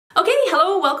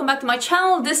hello, welcome back to my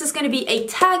channel. This is gonna be a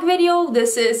tag video.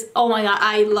 This is, oh my god,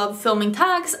 I love filming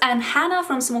tags, and Hannah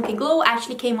from Smoky Glow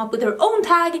actually came up with her own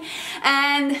tag,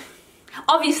 and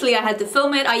obviously I had to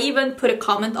film it. I even put a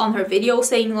comment on her video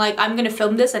saying like, I'm gonna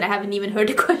film this, and I haven't even heard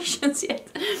the questions yet.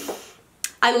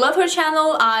 I love her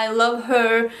channel, I love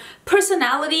her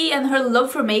personality and her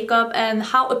love for makeup and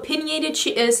how opinionated she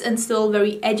is and still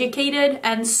very educated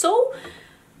and so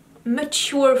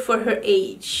mature for her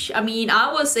age. I mean,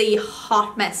 I was a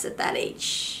hot mess at that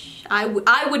age. I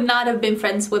would not have been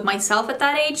friends with myself at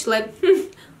that age. Let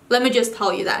me just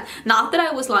tell you that. Not that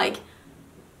I was like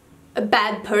a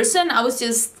bad person, I was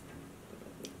just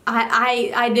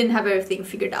I didn't have everything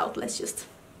figured out. Let's just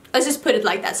put it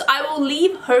like that. So I will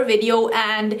leave her video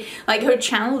and like her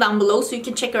channel down below so you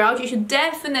can check her out. You should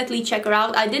definitely check her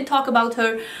out. I did talk about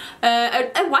her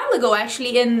a while ago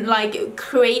actually in like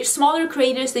smaller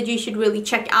creators that you should really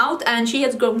check out, and she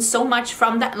has grown so much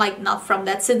from that, like not from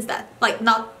that, since that, like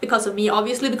not because of me,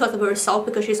 obviously because of herself,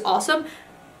 because she's awesome.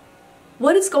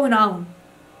 What is going on?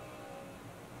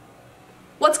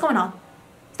 What's going on?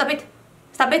 Stop it.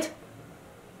 Stop it.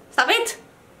 Stop it.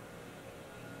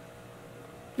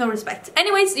 No respect.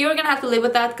 Anyways, you're gonna have to live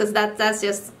with that because that's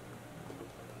just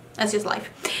life.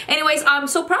 Anyways, I'm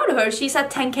so proud of her. She's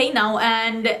at 10k now,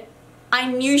 and I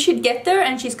knew she'd get there,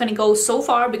 and she's gonna go so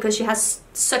far because she has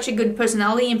such a good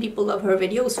personality and people love her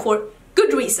videos for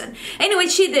good reason. Anyway,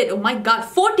 she did, oh my god,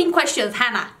 14 questions,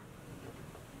 Hannah.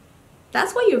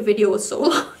 That's why your video was so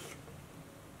long.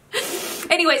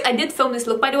 Anyways, I did film this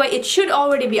look, by the way. It should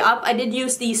already be up. I did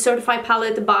use the Certifeye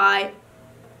palette by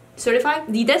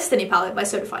the Destiny palette by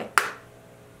Certifeye.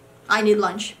 I need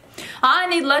lunch. I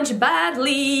need lunch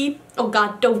badly. Oh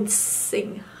god, don't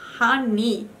sing.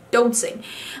 Honey, don't sing.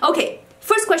 Okay,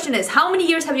 first question is, how many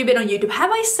years have you been on YouTube? Have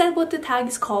I said what the tag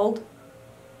is called?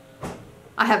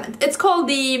 I haven't. It's called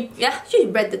the, yeah, you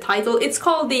read the title. It's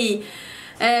called the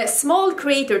small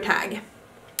creator tag.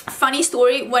 Funny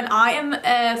story, when I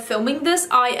am filming this,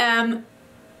 I am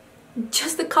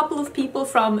just a couple of people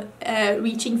from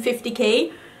reaching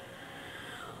 50k.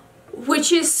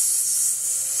 Which is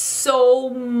so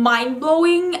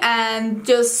mind-blowing and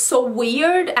just so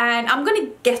weird, and I'm gonna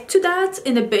get to that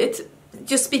in a bit,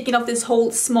 just speaking of this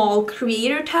whole small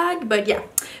creator tag. But yeah,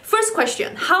 first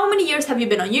question, how many years have you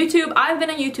been on YouTube? I've been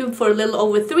on YouTube for a little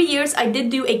over 3 years. I did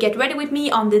do a get ready with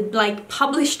me on the, like,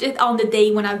 published it on the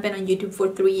day when I've been on YouTube for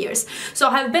 3 years. So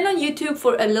I've been on YouTube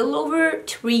for a little over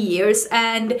 3 years,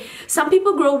 and some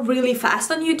people grow really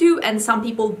fast on YouTube and some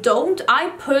people don't. I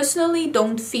personally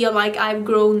don't feel like I've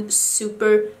grown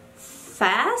super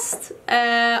fast,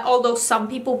 although some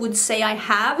people would say I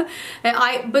have.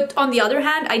 But on the other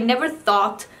hand, I never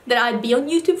thought that I'd be on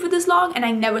YouTube for this long, and I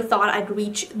never thought I'd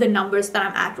reach the numbers that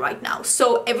I'm at right now.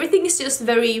 So everything is just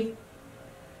very,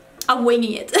 I'm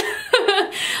winging it.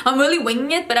 I'm really winging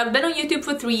it, but I've been on YouTube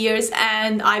for 3 years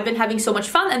and I've been having so much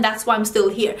fun, and that's why I'm still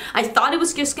here. I thought it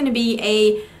was just gonna be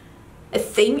a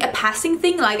passing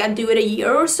thing, like I'd do it a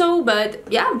year or so, but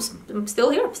yeah, I'm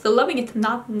still here, I'm still loving it.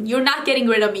 You're not getting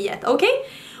rid of me yet, okay?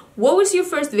 What was your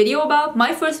first video about?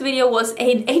 My first video was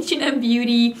an H&M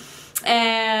Beauty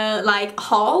like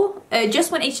haul,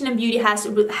 just when H&M Beauty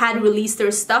had released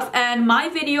their stuff, and my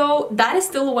video, that is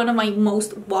still one of my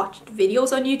most watched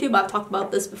videos on YouTube. I've talked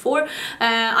about this before.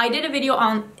 I did a video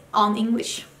on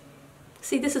English.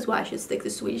 See, this is why I should stick to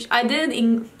Swedish. I did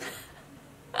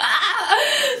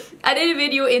a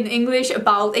video in English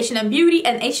about H&M Beauty,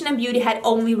 and H&M Beauty had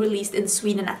only released in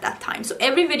Sweden at that time. So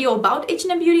every video about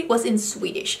H&M Beauty was in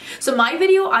Swedish. So my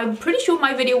video, I'm pretty sure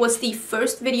my video was the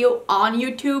first video on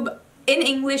YouTube in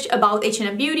English about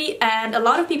H&M Beauty, and a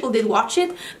lot of people did watch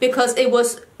it because it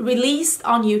was released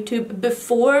on YouTube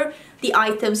before the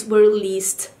items were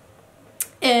released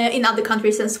in other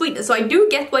countries than Sweden. So I do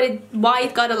get why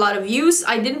it got a lot of views.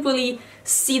 I didn't really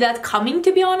see that coming,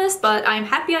 to be honest, but I'm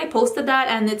happy I posted that,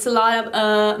 and it's a lot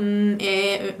of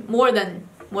more than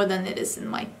it is in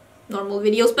my normal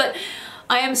videos. But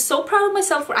I am so proud of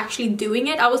myself for actually doing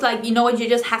it. I was like, you know what, you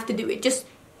just have to do it, just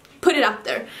put it up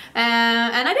there,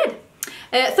 and I did.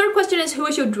 Third question is, who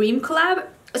is your dream collab?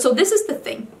 So this is the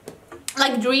thing,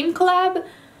 like dream collab,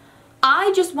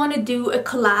 I just want to do a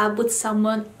collab with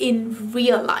someone in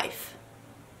real life.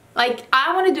 Like,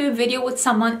 I want to do a video with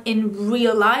someone in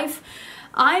real life.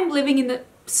 I'm living in a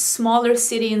smaller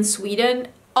city in Sweden.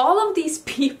 All of these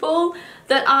people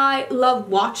that I love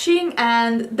watching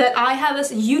and that I have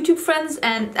as YouTube friends,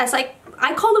 and as I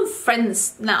call them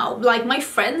friends now, like my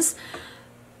friends,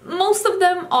 most of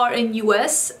them are in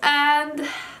US, and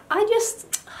I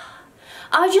just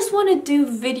want to do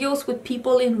videos with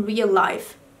people in real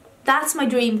life. That's my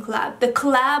dream collab. The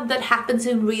collab that happens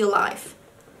in real life.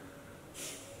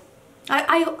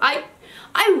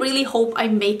 I really hope I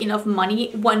make enough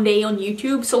money one day on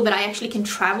YouTube so that I actually can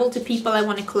travel to people I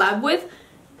want to collab with.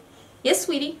 Yes,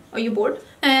 sweetie, are you bored?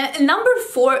 Number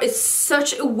 4 is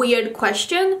such a weird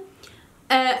question.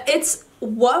 It's,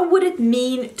 what would it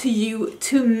mean to you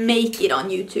to make it on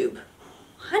YouTube?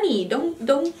 Honey,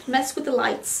 don't mess with the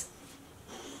lights.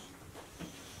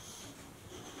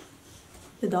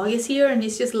 The dog is here and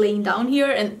he's just laying down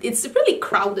here, and it's really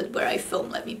crowded where I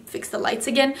film. Let me fix the lights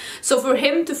again. So for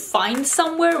him to find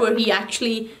somewhere where he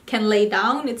actually can lay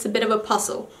down, it's a bit of a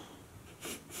puzzle.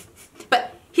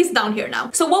 But he's down here now.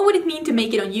 So what would it mean to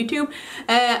make it on YouTube?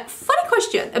 Funny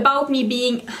question about me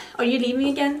being... Are you leaving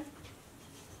again?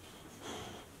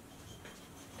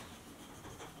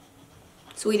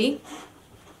 Sweetie?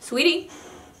 Sweetie?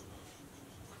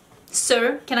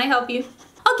 Sir, can I help you?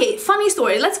 Okay, funny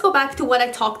story. Let's go back to what I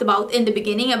talked about in the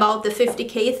beginning about the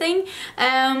 50K thing.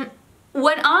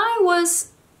 When I was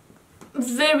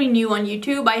very new on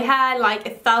YouTube, I had like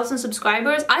 1,000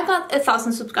 subscribers. I got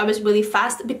 1,000 subscribers really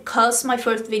fast because my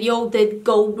first video did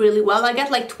go really well. I got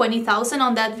like 20,000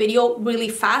 on that video really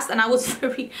fast, and I was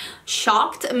very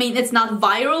shocked. I mean, it's not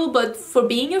viral, but for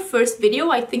being a first video,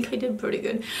 I think I did pretty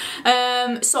good.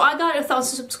 So I got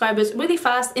 1,000 subscribers really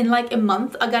fast. In like a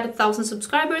month, I got 1,000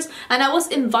 subscribers, and I was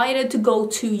invited to go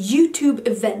to YouTube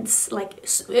events. Like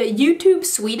YouTube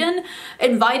Sweden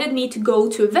invited me to go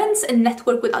to events and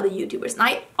network with other YouTubers. And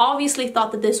I obviously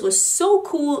thought that this was so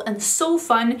cool and so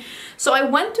fun. So I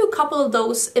went to a couple of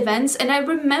those events, and I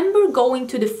remember going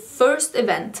to the first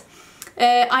event.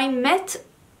 I met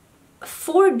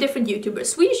 4 different YouTubers,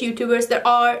 Swedish YouTubers that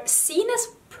are seen as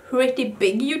pretty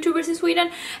big YouTubers in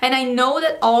Sweden, and I know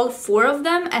that all 4 of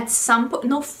them at some point,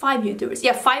 no, 5 YouTubers,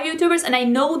 yeah, 5 YouTubers, and I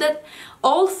know that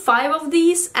all 5 of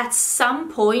these at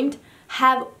some point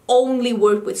have only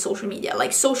worked with social media.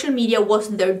 Like, social media was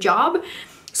their job.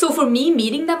 So for me,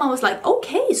 meeting them, I was like,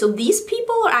 okay, so these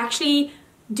people are actually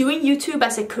doing YouTube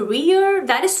as a career.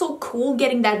 That is so cool,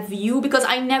 getting that view, because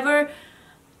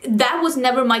that was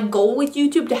never my goal with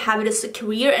YouTube, to have it as a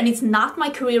career, and it's not my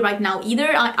career right now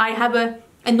either. I have a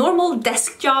normal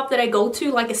desk job that I go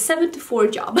to, like a 7 to 4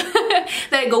 job that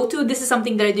I go to. This is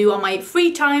something that I do on my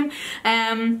free time.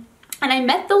 And I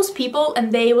met those people,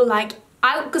 and they were like,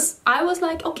 because I was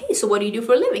like, okay, so what do you do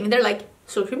for a living? And they're like,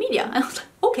 social media. And I was like,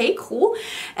 okay, cool.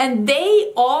 And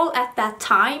they all at that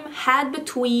time had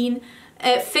between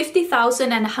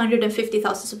 50,000 and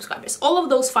 150,000 subscribers. All of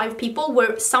those 5 people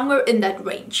were somewhere in that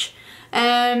range.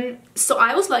 So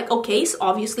I was like, okay, so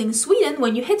obviously in Sweden,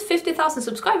 when you hit 50,000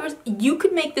 subscribers, you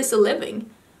could make this a living.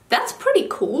 That's pretty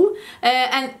cool.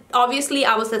 And obviously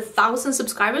I was at 1,000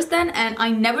 subscribers then, and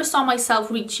I never saw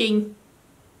myself reaching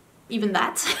even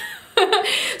that.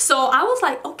 So I was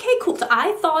like, okay, cool. So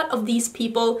I thought of these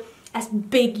people as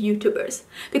big YouTubers,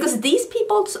 because these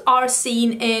people are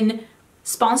seen in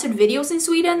sponsored videos in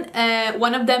Sweden.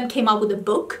 One of them came out with a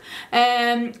book.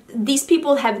 These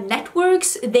people have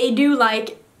networks. They do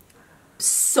like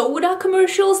soda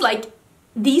commercials. Like,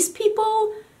 these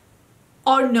people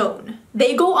are known.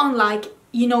 They go on like,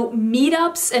 you know,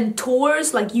 meetups and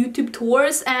tours, like YouTube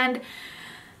tours, and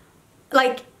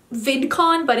like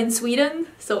VidCon, but in Sweden,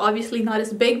 so obviously not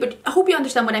as big, but I hope you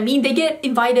understand what I mean. They get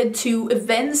invited to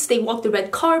events, they walk the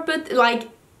red carpet, like,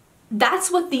 that's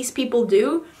what these people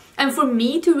do. And for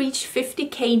me to reach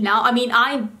 50K now, I mean,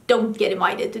 I don't get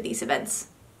invited to these events.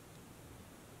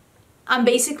 I'm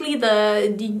basically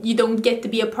you don't get to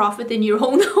be a prophet in your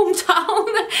own hometown.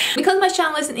 Because my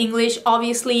channel is in English,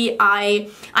 obviously I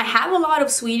have a lot of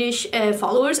Swedish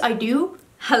followers, I do.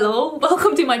 Hello,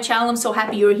 welcome to my channel, I'm so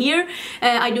happy you're here.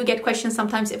 I do get questions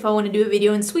sometimes if I want to do a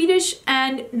video in Swedish,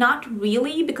 and not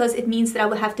really, because it means that I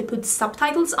will have to put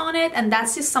subtitles on it, and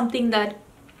that's just something that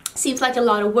seems like a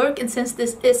lot of work, and since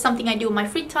this is something I do in my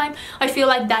free time, I feel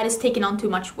like that is taking on too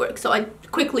much work. So I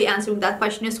quickly answered that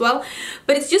question as well.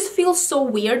 But it just feels so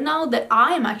weird now that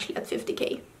I am actually at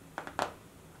 50K.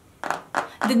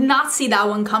 Did not see that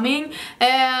one coming.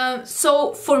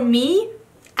 So for me,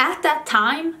 at that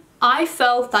time, I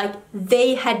felt like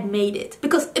they had made it,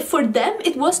 because for them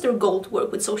it was their goal to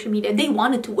work with social media. They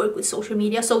wanted to work with social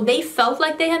media, so they felt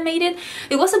like they had made it.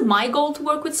 It wasn't my goal to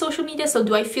work with social media, so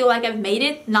do I feel like I've made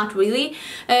it? Not really.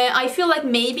 I feel like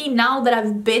maybe now that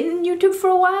I've been in YouTube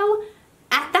for a while,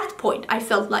 at that point I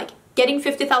felt like getting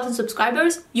 50,000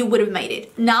 subscribers, you would have made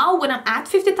it. Now when I'm at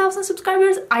 50,000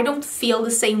 subscribers, I don't feel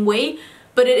the same way,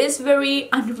 but it is very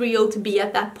unreal to be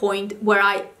at that point where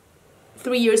I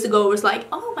 3 years ago was like,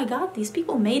 oh my god, these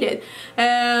people made it.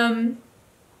 And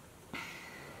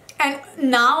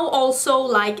now also,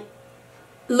 like,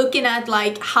 looking at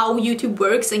like how YouTube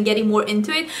works and getting more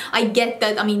into it, I get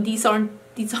that. I mean, these aren't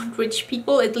rich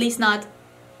people, at least not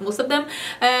most of them.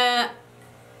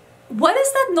 What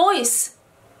is that noise?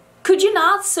 Could you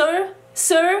not, sir?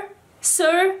 Sir?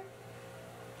 Sir?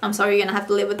 I'm sorry, you're gonna have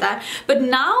to live with that. But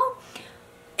now,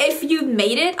 if you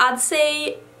made it, I'd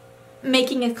say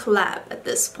making a collab at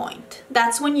this point.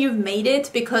 That's when you've made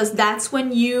it, because that's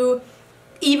when you,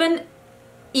 even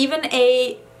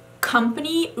a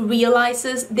company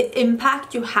realizes the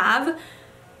impact you have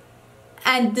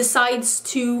and decides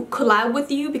to collab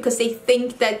with you because they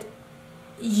think that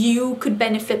you could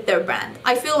benefit their brand.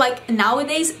 I feel like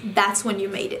nowadays that's when you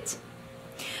made it.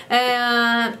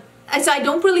 So I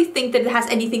don't really think that it has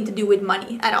anything to do with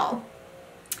money at all.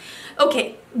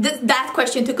 Okay, that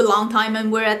question took a long time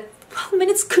and we're at 12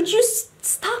 minutes. Could you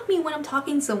stop me when I'm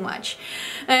talking so much?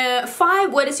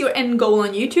 5, what is your end goal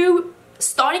on YouTube?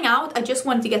 Starting out, I just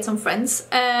wanted to get some friends.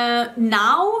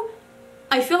 Now,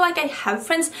 I feel like I have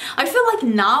friends. I feel like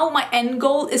now my end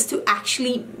goal is to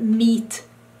actually meet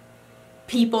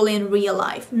people in real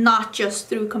life, not just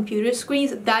through computer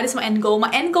screens. That is my end goal.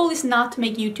 My end goal is not to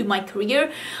make YouTube my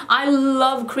career. I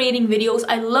love creating videos.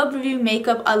 I love reviewing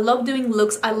makeup. I love doing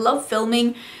looks. I love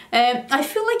filming. I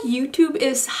feel like YouTube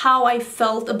is how I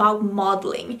felt about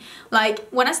modeling. Like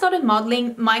when I started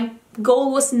modeling, my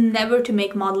goal was never to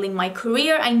make modeling my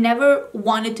career. I never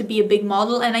wanted to be a big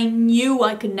model, and I knew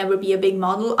I could never be a big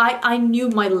model. I knew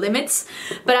my limits,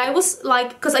 but I was like,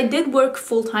 because I did work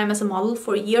full-time as a model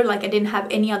for a year, like I didn't have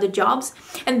any other jobs,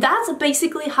 and that's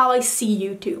basically how I see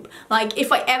YouTube. Like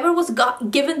if I ever was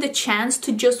given the chance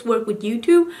to just work with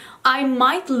YouTube, I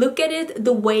might look at it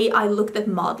the way I looked at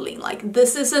modeling. Like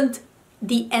this isn't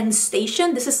the end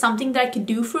station. This is something that I could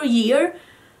do for a year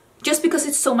just because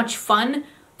it's so much fun,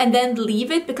 and then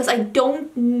leave it, because I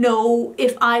don't know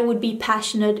if I would be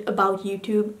passionate about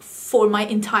YouTube for my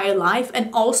entire life.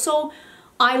 And also,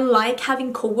 I like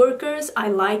having coworkers, I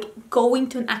like going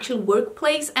to an actual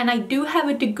workplace, and I do have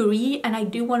a degree and I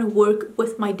do want to work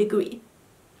with my degree.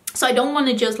 So I don't want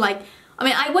to just like, I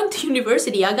mean, I went to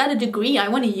university, I got a degree, I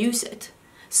want to use it.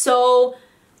 So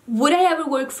would I ever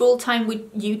work full-time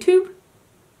with YouTube?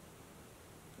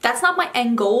 That's not my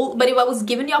end goal, but if I was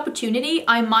given the opportunity,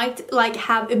 I might like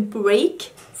have a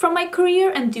break from my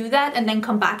career and do that and then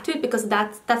come back to it, because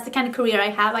that's the kind of career I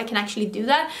have. I can actually do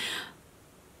that.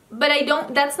 But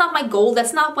that's not my goal.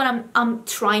 That's not what I'm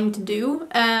trying to do.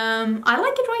 I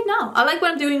like it right now. I like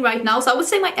what I'm doing right now. So I would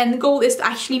say my end goal is to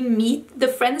actually meet the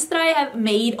friends that I have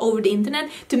made over the internet,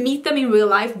 to meet them in real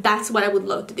life. That's what I would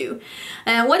love to do.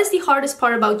 What is the hardest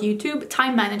part about YouTube?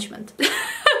 Time management.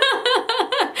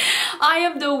 I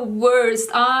am the worst.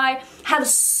 I have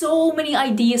so many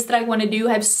ideas that I want to do.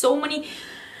 I have so many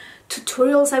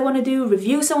tutorials I want to do,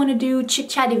 reviews I want to do,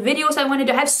 chit-chatty videos I want to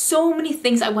do. I have so many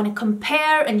things I want to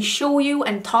compare and show you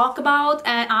and talk about,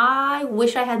 and I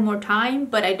wish I had more time,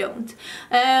 but I don't.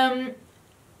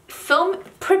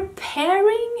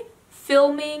 Preparing,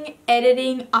 filming,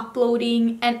 editing,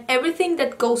 uploading, and everything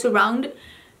that goes around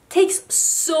takes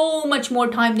so much more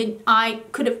time than I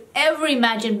could have ever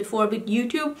imagined before with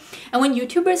YouTube. And when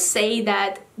YouTubers say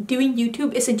that doing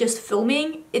YouTube isn't just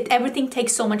filming, everything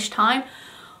takes so much time,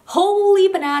 holy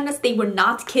bananas, they were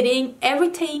not kidding.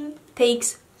 Everything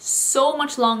takes so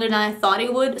much longer than I thought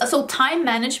it would. So time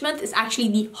management is actually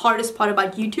the hardest part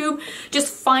about YouTube.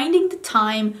 Just finding the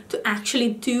time to actually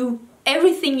do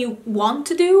everything you want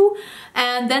to do,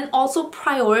 and then also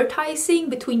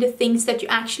prioritizing between the things that you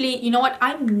actually, you know what,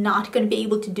 I'm not going to be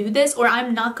able to do this, or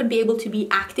I'm not going to be able to be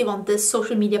active on this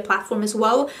social media platform as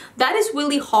well. That is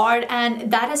really hard,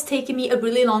 and that has taken me a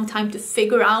really long time to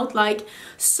figure out, like,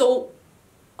 so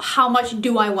how much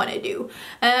do I want to do?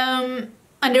 And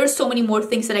there are so many more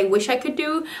things that I wish I could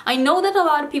do. I know that a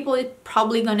lot of people are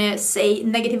probably gonna say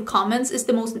negative comments is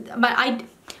the most, but I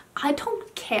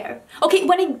don't care.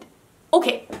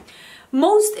 Okay,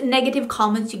 most negative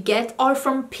comments you get are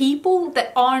from people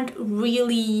that aren't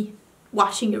really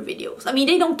watching your videos. I mean,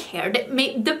 they don't care.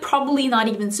 They're probably not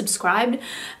even subscribed.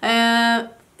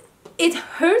 It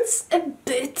hurts a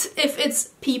bit if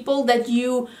it's people that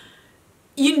you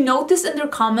notice in their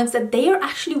comments that they are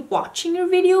actually watching your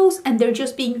videos and they're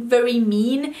just being very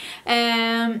mean.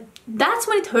 That's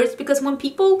when it hurts, because when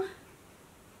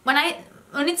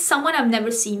it's someone I've never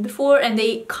seen before and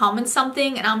they comment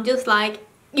something and I'm just like,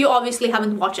 you obviously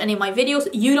haven't watched any of my videos,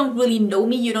 you don't really know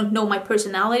me, you don't know my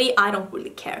personality, I don't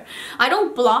really care. I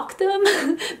don't block them,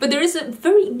 but there is a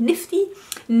very nifty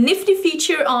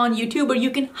feature on YouTube where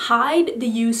you can hide the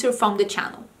user from the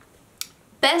channel.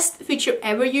 best feature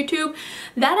ever, YouTube,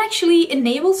 that actually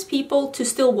enables people to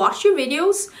still watch your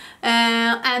videos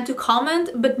and to comment,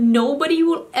 but nobody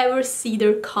will ever see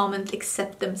their comment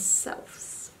except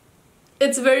themselves.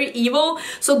 It's very evil.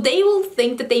 So they will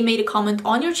think that they made a comment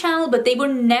on your channel, but they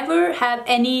will never have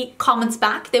any comments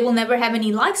back. They will never have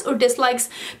any likes or dislikes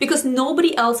because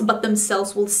nobody else but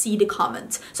themselves will see the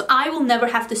comment. So I will never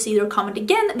have to see their comment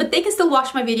again, but they can still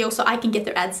watch my video so I can get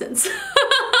their AdSense.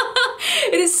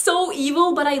 It is so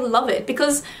evil, but I love it,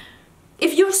 because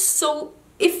if you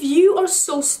are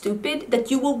so stupid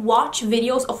that you will watch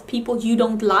videos of people you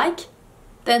don't like,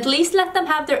 then at least let them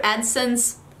have their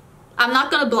AdSense. I'm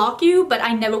not gonna block you, but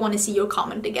I never want to see your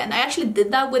comment again. I actually did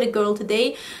that with a girl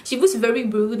today. She was very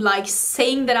rude, like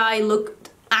saying that I looked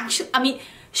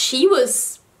she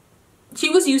was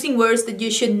using words that you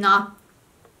should not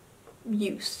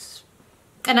use.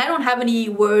 And I don't have any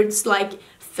words like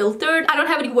filtered. I don't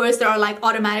have any words that are like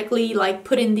automatically like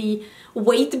put in the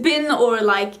weight bin or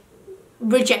like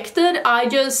rejected.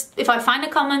 If I find a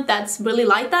comment that's really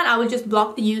like that, I will just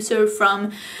block the user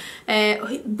from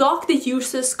block the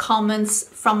user's comments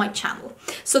from my channel.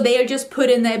 So they are just put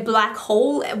in a black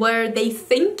hole where they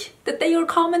think that they are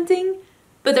commenting,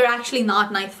 but they're actually not,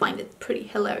 and I find it pretty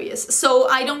hilarious. So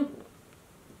I don't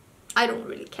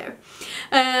really care.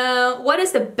 What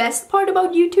is the best part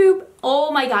about YouTube?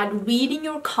 Oh my god, reading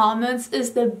your comments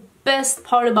is the best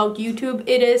part about YouTube.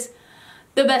 It is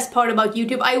the best part about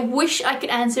YouTube. I wish I could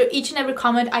answer each and every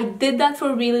comment. I did that for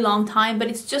a really long time, but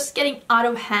it's just getting out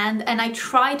of hand, and I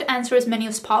try to answer as many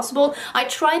as possible. I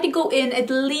try to go in at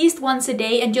least once a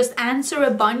day and just answer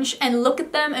a bunch and look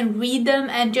at them and read them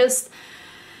and just...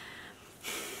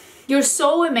 You're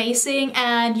so amazing,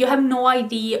 and you have no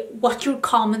idea what your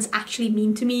comments actually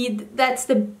mean to me. That's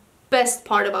the best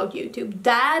part about YouTube.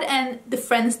 That and the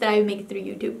friends that I make through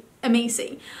YouTube.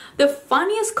 Amazing. The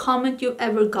funniest comment you've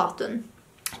ever gotten.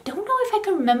 I don't know if I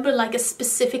can remember like a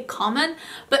specific comment,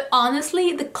 but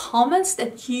honestly, the comments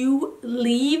that you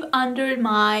leave under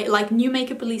my like new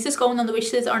makeup releases going on the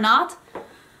wishlist or not,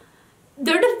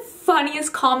 they're the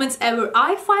funniest comments ever.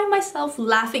 I find myself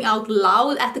laughing out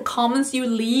loud at the comments you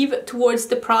leave towards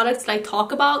the products that I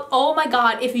talk about. Oh my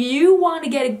god, if you want to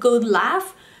get a good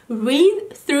laugh,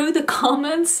 read through the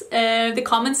comments, the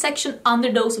comment section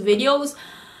under those videos.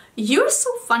 You're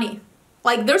so funny.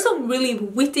 Like, there's some really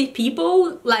witty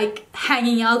people like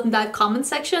hanging out in that comment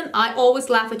section. I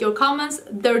always laugh at your comments.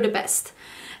 They're the best.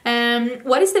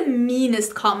 What is the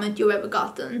meanest comment you've ever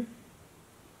gotten?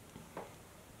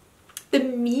 The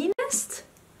meanest?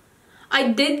 I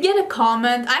did get a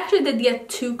comment. I actually did get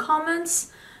 2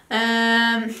 comments.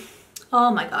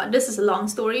 Oh my god, this is a long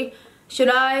story. Should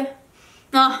I?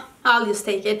 No, I'll just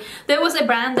take it. There was a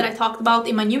brand that I talked about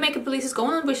in my new makeup releases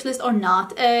going on wishlist or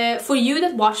not. For you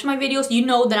that watch my videos, you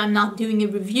know that I'm not doing a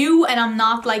review and I'm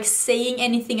not like saying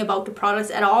anything about the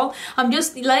products at all. I'm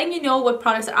just letting you know what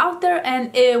products are out there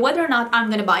and whether or not I'm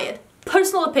gonna buy it.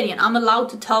 Personal opinion. I'm allowed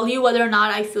to tell you whether or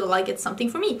not I feel like it's something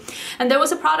for me. And there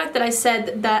was a product that I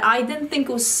said that I didn't think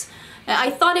was...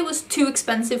 I thought it was too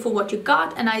expensive for what you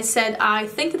got, and I said I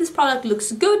think this product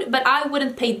looks good, but I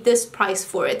wouldn't pay this price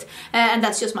for it. And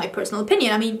that's just my personal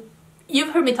opinion. I mean, you've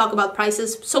heard me talk about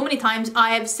prices so many times.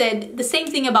 I have said the same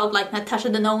thing about like Natasha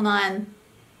Denona and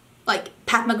like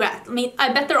Pat McGrath. I mean,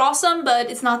 I bet they're awesome, but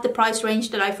it's not the price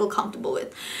range that I feel comfortable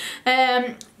with.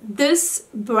 This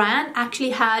brand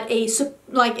actually had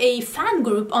a fan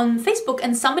group on Facebook,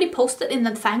 and somebody posted in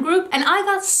that fan group, and I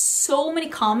got so many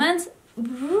comments,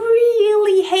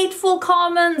 really hateful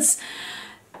comments.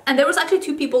 And there was actually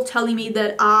 2 people telling me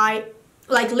that I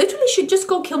like literally should just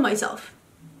go kill myself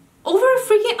over a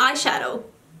freaking eyeshadow.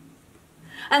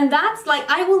 And that's like,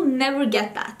 I will never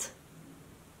get that.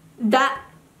 That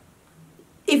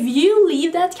if you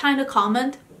leave that kind of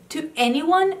comment to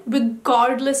anyone,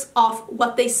 regardless of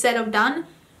what they said or done,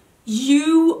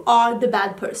 you are the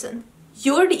bad person.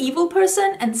 You're the evil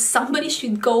person, and somebody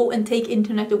should go and take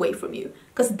internet away from you,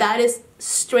 because that is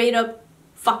straight up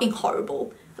fucking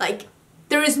horrible. Like,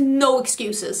 there is no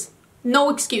excuses. No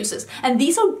excuses. And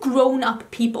these are grown-up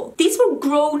people. These were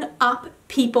grown-up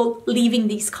people leaving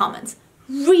these comments.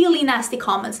 Really nasty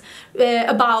comments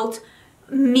about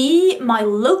me, my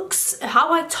looks,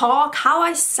 how I talk, how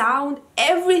I sound,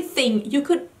 everything you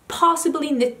could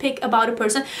possibly nitpick about a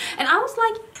person. And I was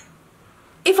like,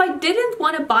 if I didn't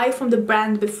want to buy from the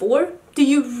brand before, do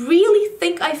you really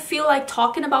think I feel like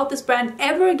talking about this brand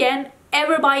ever again,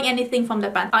 ever buying anything from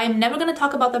that brand? I am never going to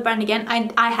talk about that brand again.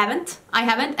 I haven't,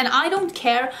 and I don't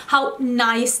care how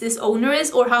nice this owner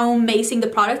is or how amazing the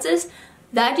product is.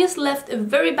 that just left a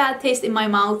very bad taste in my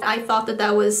mouth. I thought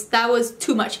that was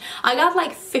too much. I got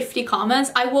like 50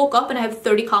 comments. I woke up and I have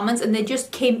 30 comments and they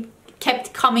just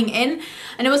kept coming in,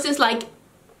 and it was just like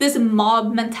this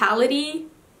mob mentality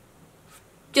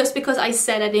just because I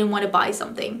said I didn't want to buy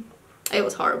something. It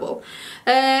was horrible.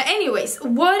 Anyways,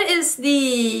 what is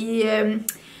the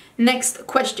next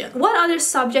question? What other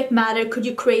subject matter could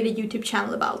you create a YouTube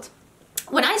channel about?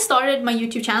 When I started my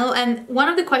YouTube channel, and one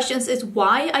of the questions is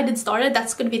why I did start it,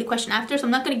 that's going to be the question after, so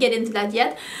I'm not going to get into that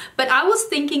yet, but I was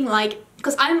thinking like,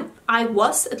 because I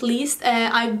was at least,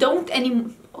 I don't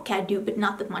any, okay I do, but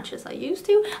not that much as I used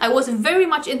to. I was very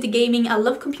much into gaming. I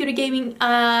love computer gaming.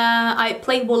 I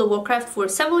played World of Warcraft for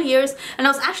several years, and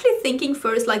I was actually thinking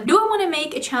first like, do I want to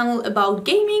make a channel about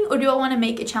gaming or do I want to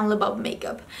make a channel about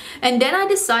makeup? And then I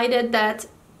decided that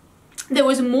there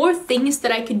was more things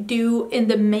that I could do in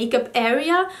the makeup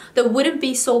area that wouldn't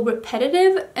be so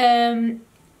repetitive.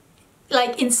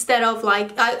 Like instead of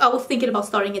like, I was thinking about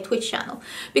starting a Twitch channel,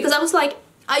 because I was like,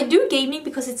 I do gaming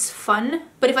because it's fun,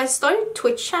 but if I start a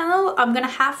Twitch channel, I'm gonna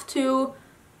have to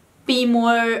be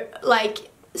more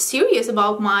like serious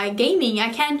about my gaming. I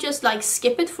can't just like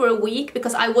skip it for a week,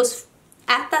 because I was,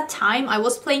 at that time, I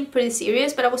was playing pretty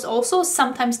serious, but I was also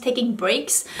sometimes taking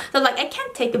breaks. So like, I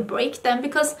can't take a break then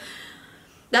because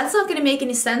that's not gonna make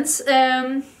any sense.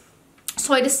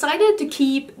 So I decided to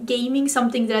keep gaming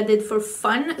something that I did for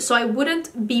fun, so I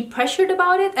wouldn't be pressured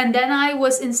about it. And then I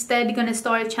was instead gonna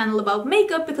start a channel about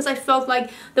makeup, because I felt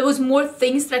like there was more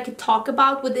things that I could talk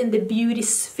about within the beauty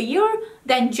sphere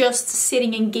than just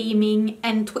sitting and gaming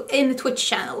and in the Twitch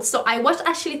channel. So I was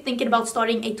actually thinking about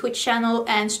starting a Twitch channel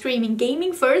and streaming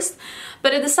gaming first,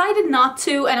 but I decided not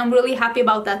to, and I'm really happy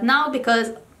about that now,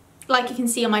 because like you can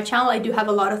see on my channel, I do have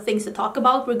a lot of things to talk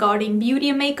about regarding beauty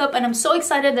and makeup, and I'm so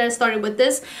excited that I started with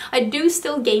this. I do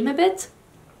still game a bit,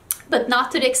 but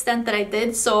not to the extent that I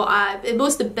did, so it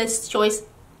was the best choice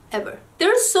ever.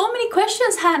 There are so many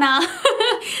questions, Hannah.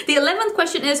 The 11th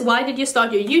question is, why did you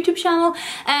start your YouTube channel?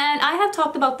 And I have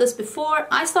talked about this before.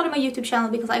 I started my YouTube channel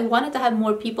because I wanted to have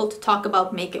more people to talk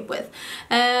about makeup with.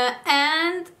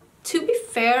 And to be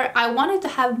fair, I wanted to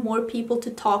have more people to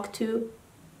talk to,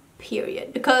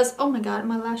 period. Because, oh my god,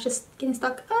 my lash is getting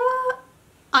stuck.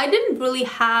 I didn't really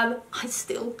have,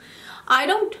 I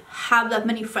don't have that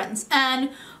many friends. And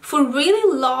for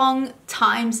really long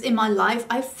times in my life,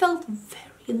 I felt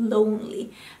very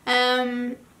lonely.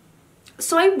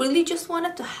 So I really just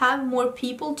wanted to have more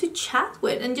people to chat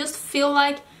with and just feel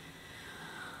like...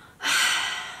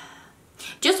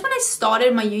 Just when I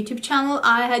started my YouTube channel,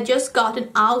 I had just gotten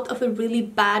out of a really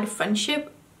bad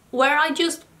friendship where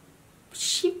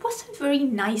she wasn't very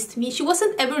nice to me. She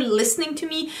wasn't ever listening to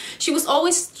me. She was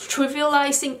always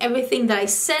trivializing everything that I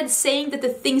said, saying that the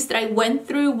things that I went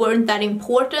through weren't that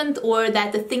important, or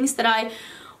that the things that I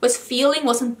was feeling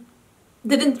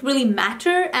didn't really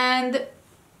matter. And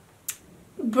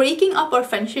breaking up our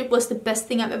friendship was the best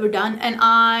thing I've ever done. And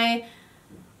I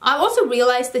also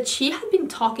realized that she had been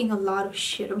talking a lot of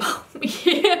shit about me.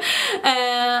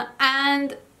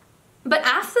 But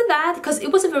after that, because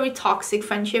it was a very toxic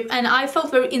friendship and I felt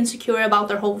very insecure about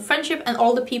their whole friendship and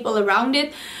all the people around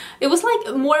it. It was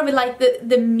like more of a, like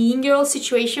the mean girl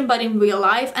situation, but in real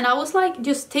life. And I was like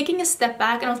just taking a step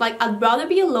back, and I was like, I'd rather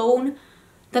be alone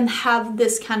than have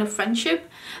this kind of friendship.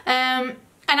 And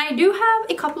I do have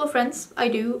a couple of friends, I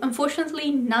do.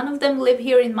 Unfortunately, none of them live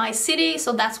here in my city,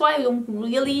 so that's why I don't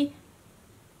really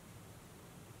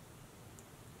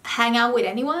hang out with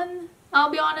anyone,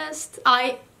 I'll be honest.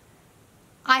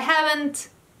 I haven't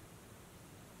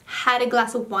had a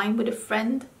glass of wine with a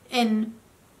friend in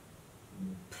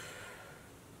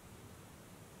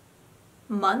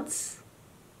months,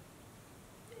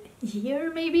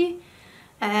 year maybe.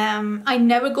 I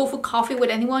never go for coffee with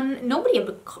anyone. Nobody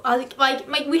ever, like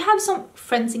we have some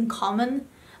friends in common.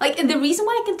 Like, and the reason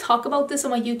why I can talk about this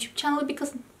on my YouTube channel is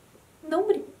because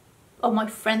nobody of my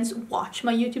friends watch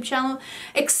my YouTube channel,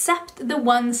 except the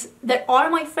ones that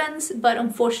are my friends but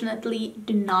unfortunately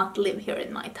do not live here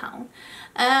in my town.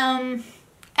 And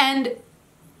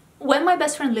when my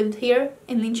best friend lived here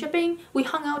in Linköping, we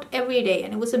hung out every day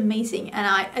and it was amazing, and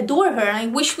I adore her and I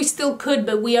wish we still could,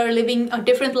 but we are living our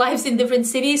different lives in different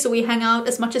cities, so we hang out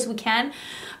as much as we can.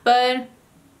 But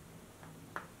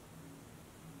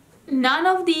none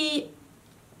of the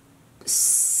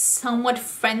somewhat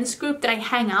friends group that I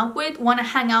hang out with want to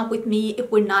hang out with me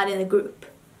if we're not in a group.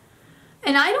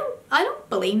 And I don't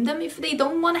blame them if they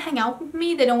don't want to hang out with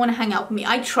me. They don't want to hang out with me.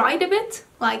 I tried a bit,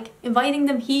 like inviting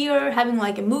them here, having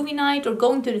like a movie night, or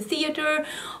going to the theater,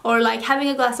 or like having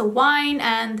a glass of wine,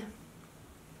 and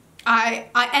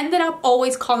I ended up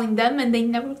always calling them and they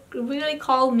never really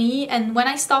called me, and when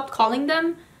I stopped calling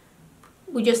them,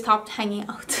 we just stopped hanging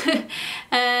out.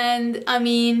 And I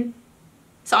mean,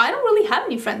 so I don't really have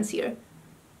any friends here.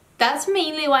 That's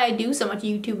mainly why I do so much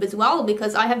YouTube as well,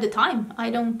 because I have the time. I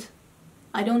don't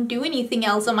do anything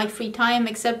else on my free time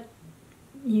except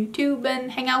YouTube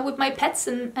and hang out with my pets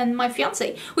and my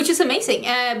fiance, which is amazing.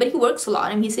 But he works a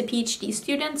lot and he's a PhD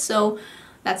student, so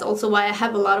that's also why I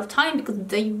have a lot of time, because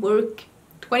they work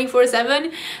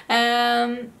 24/7.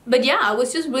 But yeah, I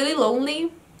was just really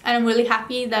lonely, and I'm really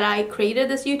happy that I created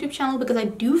this YouTube channel because I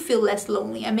do feel less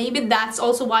lonely. And maybe that's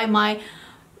also why my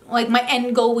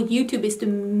end goal with YouTube is to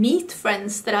meet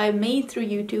friends that I've made through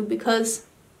YouTube, because,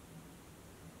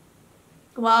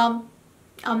 well,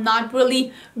 I'm not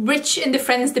really rich in the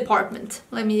friends department,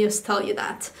 let me just tell you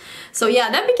that. So yeah,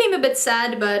 that became a bit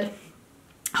sad, but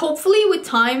hopefully with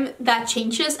time that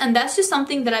changes. And that's just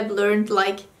something that I've learned,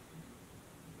 like,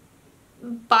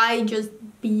 by just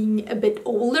being a bit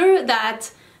older,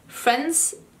 that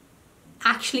friends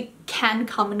actually can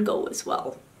come and go as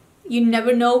well. You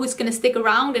never know who's gonna stick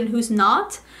around and who's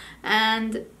not.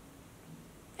 And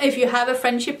if you have a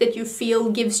friendship that you feel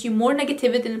gives you more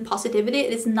negativity than positivity,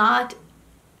 it is not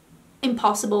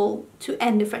impossible to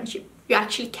end a friendship. You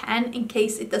actually can, in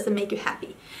case it doesn't make you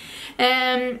happy.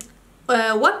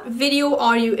 What video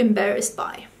are you embarrassed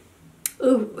by?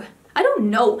 Ooh, I don't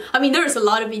know. I mean, there's a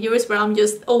lot of videos where I'm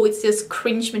just, oh, it's just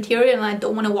cringe material and I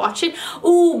don't want to watch it.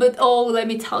 Oh, but oh, let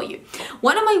me tell you.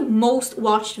 One of my most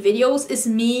watched videos is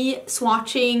me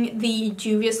swatching the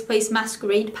Juvia's Place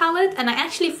Masquerade palette, and I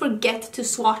actually forget to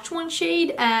swatch one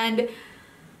shade, and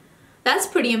that's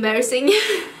pretty embarrassing.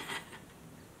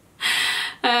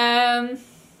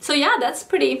 So yeah, that's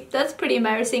pretty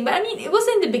embarrassing. But I mean, it was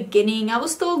in the beginning, I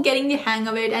was still getting the hang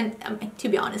of it, and I mean, to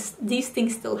be honest, these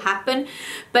things still happen.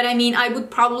 But I mean, I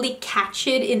would probably catch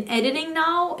it in editing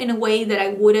now in a way that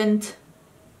I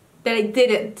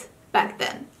didn't back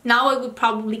then. Now I would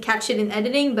probably catch it in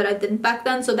editing, but I didn't back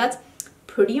then, so that's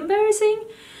pretty embarrassing.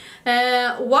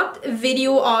 What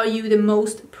video are you the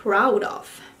most proud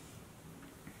of?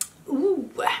 Ooh.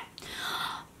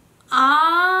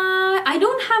 I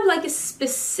don't have like a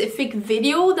specific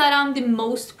video that I'm the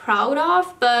most proud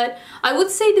of, but I would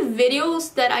say the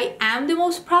videos that I am the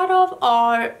most proud of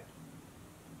are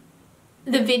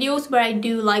the videos where I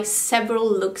do like several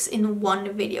looks in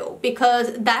one video,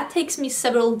 because that takes me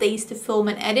several days to film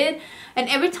and edit, and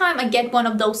every time I get one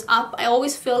of those up, I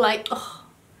always feel like, oh,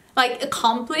 like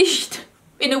accomplished.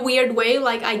 In a weird way,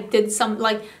 like I did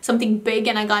something big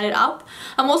and I got it up.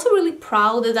 I'm also really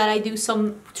proud that I do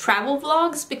some travel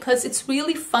vlogs, because it's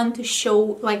really fun to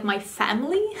show like my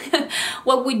family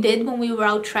what we did when we were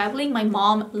out traveling. My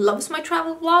mom loves my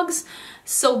travel vlogs,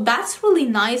 so that's really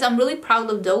nice. I'm really proud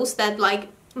of those, that like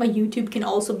my YouTube can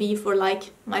also be for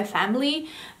like my family,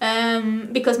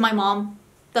 because my mom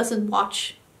doesn't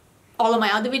watch all of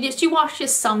my other videos. She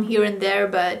watches some here and there,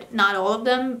 but not all of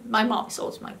them. My mom is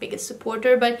also my biggest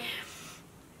supporter. But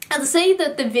I'd say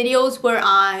that the videos where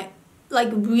I like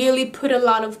really put a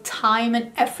lot of time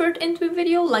and effort into a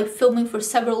video, like filming for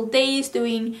several days,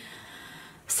 doing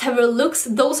several looks,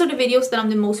 those are the videos that I'm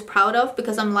the most proud of,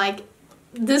 because I'm like,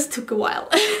 this took a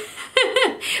while.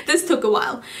 This took a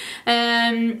while.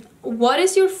 What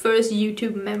is your first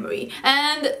YouTube memory?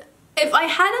 And if I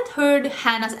hadn't heard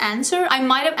Hannah's answer, I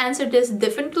might have answered this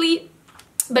differently,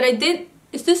 but I did.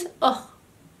 Is this, oh,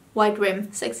 white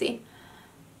rim, sexy.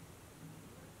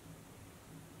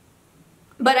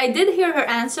 But I did hear her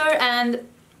answer, and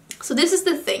so this is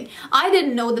the thing. I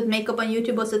didn't know that makeup on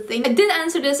YouTube was a thing. I did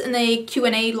answer this in a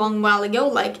Q&A long while ago,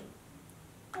 like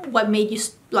what made you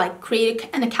like create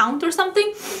an account or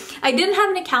something. I didn't have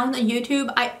an account on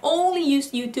YouTube. I only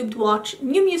used YouTube to watch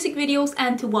new music videos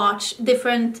and to watch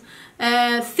different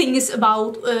things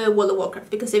about World of Warcraft,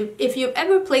 because if you've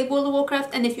ever played World of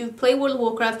Warcraft, and if you play World of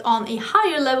Warcraft on a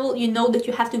higher level, you know that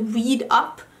you have to read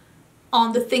up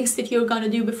on the things that you're gonna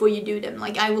do before you do them.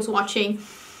 Like I was watching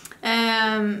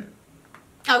a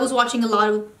lot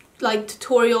of like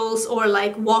tutorials or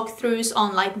like walkthroughs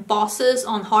on like bosses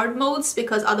on hard modes,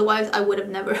 because otherwise I would have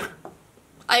never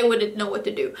I wouldn't know what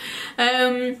to do.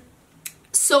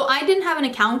 So I didn't have an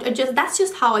account. That's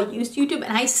just how I used YouTube,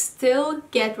 and I still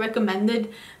get recommended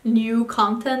new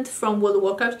content from World of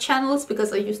Warcraft channels,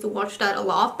 because I used to watch that a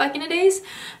lot back in the days.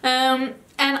 And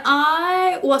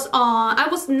I was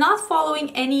not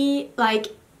following any like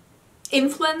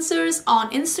influencers on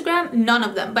Instagram, none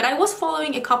of them, but I was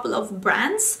following a couple of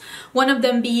brands, one of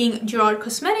them being Gerard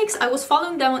Cosmetics. I was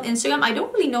following them on Instagram. I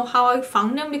don't really know how I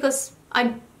found them, because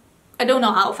I I don't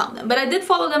know how I found them, but I did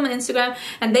follow them on Instagram,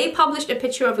 and they published a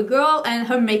picture of a girl and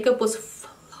her makeup was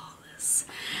flawless.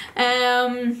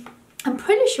 I'm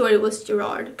pretty sure it was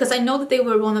Gerard, because I know that they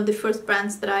were one of the first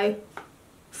brands that I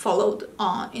followed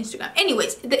on Instagram.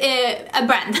 Anyways, a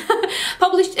brand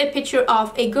published a picture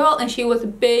of a girl and she was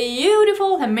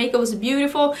beautiful, her makeup was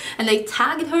beautiful, and they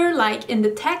tagged her like in the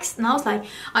text, and I was like,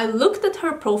 I looked at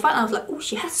her profile and I was like, oh,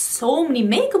 she has so many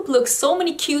makeup looks, so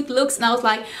many cute looks, and I was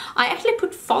like, I actually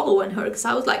put follow on her because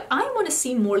I was like, I want to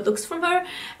see more looks from her.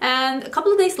 And a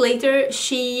couple of days later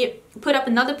she put up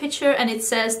another picture and it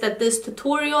says that this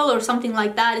tutorial or something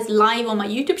like that is live on my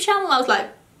YouTube channel. I was like,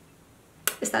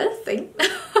 is that a thing?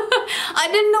 I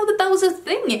didn't know that that was a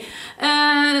thing.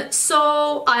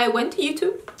 So I went to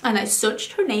YouTube and I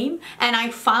searched her name and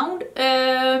I found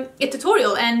a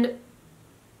tutorial, and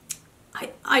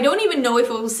I don't even know if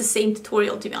it was the same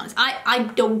tutorial, to be honest.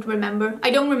 I don't remember.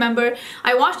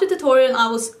 I watched the tutorial and I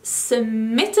was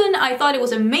smitten. I thought it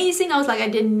was amazing. I was like, I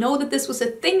didn't know that this was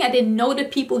a thing. I didn't know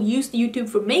that people used YouTube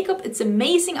for makeup. It's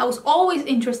amazing. I was always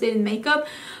interested in makeup,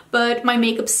 but my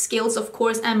makeup skills, of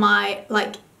course, and my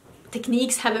like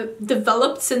techniques have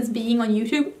developed since being on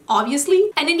YouTube, obviously.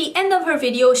 And in the end of her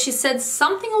video, she said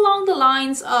something along the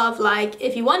lines of like,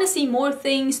 if you want to see more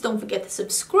things, don't forget to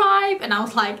subscribe. And I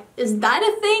was like, is that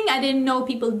a thing? I didn't know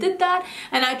people did that.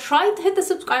 And I tried to hit the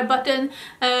subscribe button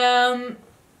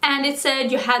and it said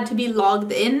you had to be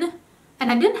logged in. And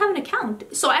I didn't have an account.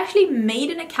 So I actually made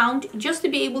an account just to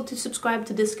be able to subscribe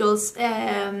to this girl's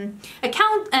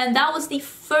account. And that was the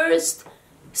first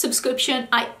subscription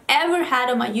I ever had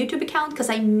on my YouTube account, because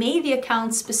I made the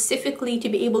account specifically to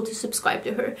be able to subscribe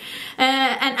to her.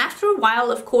 And after a while,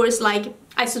 of course, like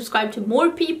I subscribed to more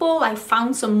people, I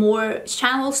found some more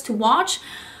channels to watch,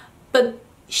 but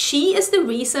she is the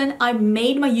reason I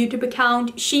made my YouTube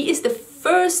account. She is the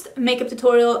first makeup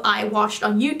tutorial I watched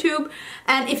on YouTube,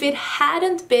 and if it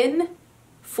hadn't been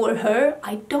for her,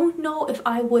 I don't know if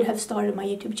I would have started my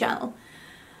YouTube channel,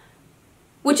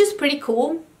 which is pretty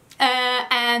cool.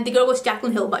 And the girl was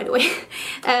Jaclyn Hill, by the way.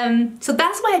 So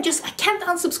that's why I can't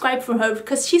unsubscribe from her,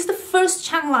 because she's the first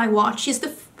channel I watch. She's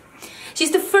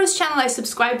the first channel I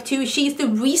subscribe to. She's the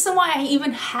reason why I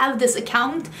even have this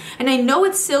account. And I know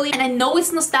it's silly, and I know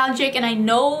it's nostalgic, and I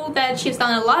know that she's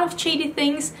done a lot of shady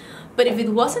things, but if it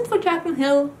wasn't for Jaclyn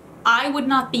Hill, I would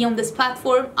not be on this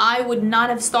platform. I would not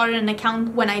have started an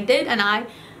account when I did, and I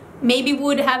maybe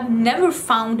would have never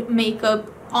found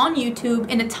makeup on YouTube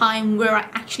in a time where I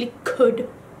actually could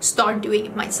start doing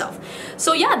it myself.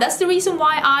 So yeah, that's the reason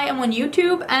why I am on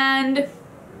YouTube, and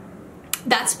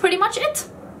that's pretty much it.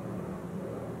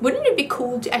 Wouldn't it be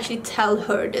cool to actually tell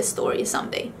her this story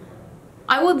someday?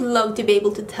 I would love to be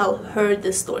able to tell her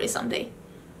this story someday.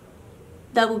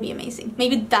 That would be amazing.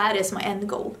 Maybe that is my end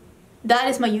goal. That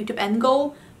is my YouTube end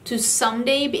goal, to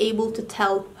someday be able to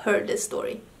tell her this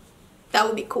story. That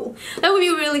would be cool. That would be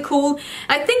really cool.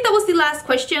 I think that was the last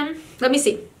question. Let me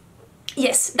see.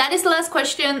 Yes, that is the last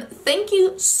question. Thank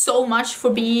you so much for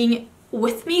being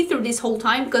with me through this whole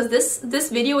time, because this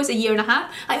video is a year and a half.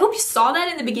 I hope you saw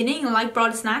that in the beginning and like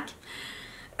brought a snack.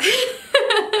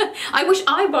 I wish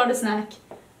I brought a snack.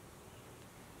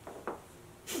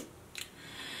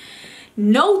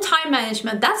 No time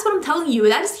management. That's what I'm telling you.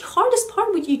 That is the hardest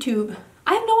part with YouTube.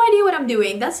 I have no idea what I'm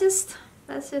doing. That's just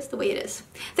the way it is.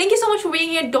 Thank you so much for being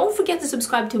here. Don't forget to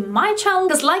subscribe to my channel,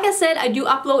 because like I said, I do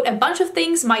upload a bunch of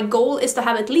things. My goal is to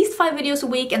have at least 5 videos a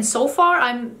week, and so far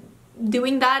I'm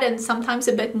doing that, and sometimes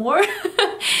a bit more.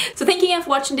 So thank you again for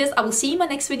watching this. I will see you in my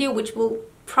next video, which will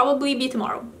probably be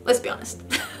tomorrow. Let's be honest.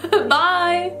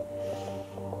 Bye!